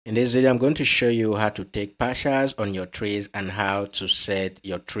In this video, I'm going to show you how to take partials on your trades and how to set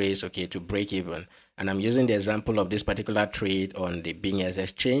your trades, okay, to break even. And I'm using the example of this particular trade on the BINGX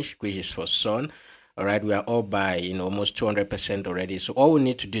exchange, which is for Sun. All right, we are all by almost 200% already. So all we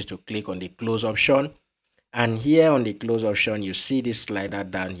need to do is to click on the close option. And here on the close option, you see this slider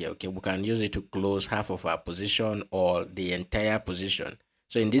down here. Okay, we can use it to close half of our position or the entire position.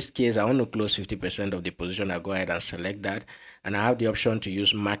 So in this case, I want to close 50% of the position. I'll go ahead and select that. And I have the option to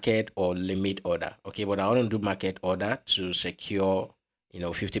use market or limit order. Okay, but I want to do market order to secure,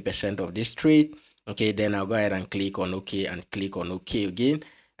 50% of this trade. Okay, then I'll go ahead and click on OK and click on OK again.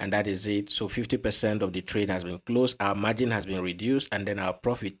 And that is it. So 50% of the trade has been closed, our margin has been reduced, and then our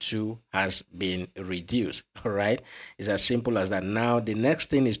profit too has been reduced. All right, it's as simple as that. Now the next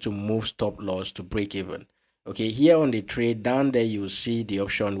thing is to move stop loss to break even. Okay, here on the trade down there, you see the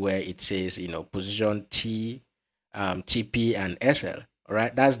option where it says position T, TP and SL. All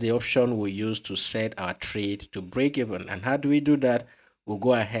right, that's the option we use to set our trade to break even. And how do we do that? We'll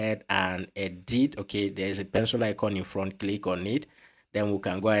go ahead and edit. Okay, there's a pencil icon in front, click on it. Then we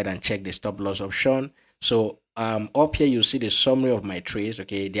can go ahead and check the stop loss option. So up here you see the summary of my trades.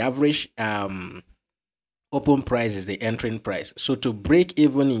 Okay, the average open price is the entering price. So to break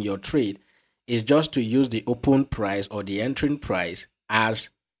even in your trade is just to use the open price or the entering price as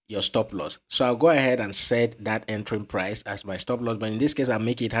your stop loss. So I'll go ahead and set that entering price as my stop loss, but in this case I'll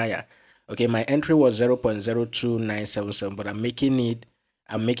make it higher. Okay, my entry was 0.02977, but I'm making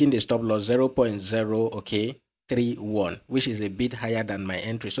the stop loss 0.0, okay, 31, which is a bit higher than my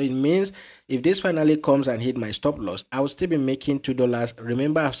entry. So it means if this finally comes and hit my stop loss, I will still be making $2.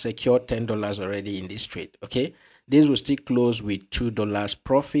 Remember, I've secured $10 already in this trade. Okay, this will still close with $2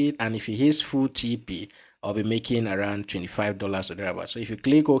 profit, and if it hits full TP, I'll be making around $25 or thereabouts. So if you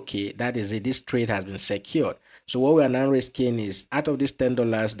click OK, that is it. This trade has been secured. So what we are now risking is, out of this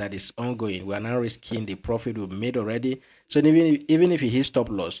 $10 that is ongoing, we are now risking the profit we've made already. So even if it hits stop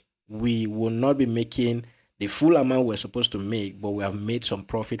loss, we will not be making the full amount we're supposed to make, but we have made some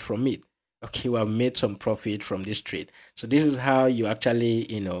profit from it. Okay, we have made some profit from this trade. So this is how you actually,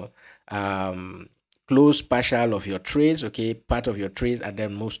 close partial of your trades, okay, part of your trades, and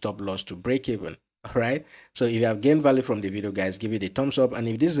then move stop loss to break even. All right, so if you have gained value from the video, guys, give it a thumbs up. And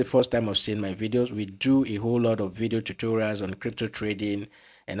if this is the first time of seeing my videos, we do a whole lot of video tutorials on crypto trading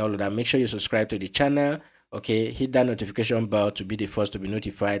and all of that. Make sure you subscribe to the channel. Okay, hit that notification bell to be the first to be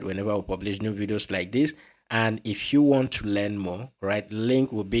notified whenever we publish new videos like this. And if you want to learn more, right,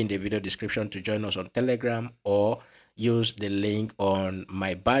 link will be in the video description to join us on Telegram, or use the link on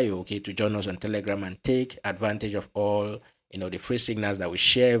my bio, okay, to join us on Telegram and take advantage of all the free signals that we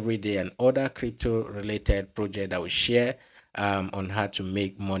share every day and other crypto related projects that we share on how to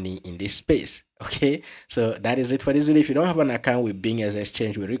make money in this space. Okay, so that is it for this video. If you don't have an account with BINGX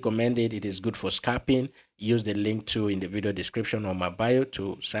exchange, we recommend it. It is good for scalping. Use the link to in the video description on my bio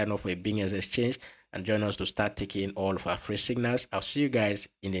to sign up for a BINGX exchange and join us to start taking all of our free signals. I'll see you guys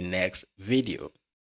in the next video.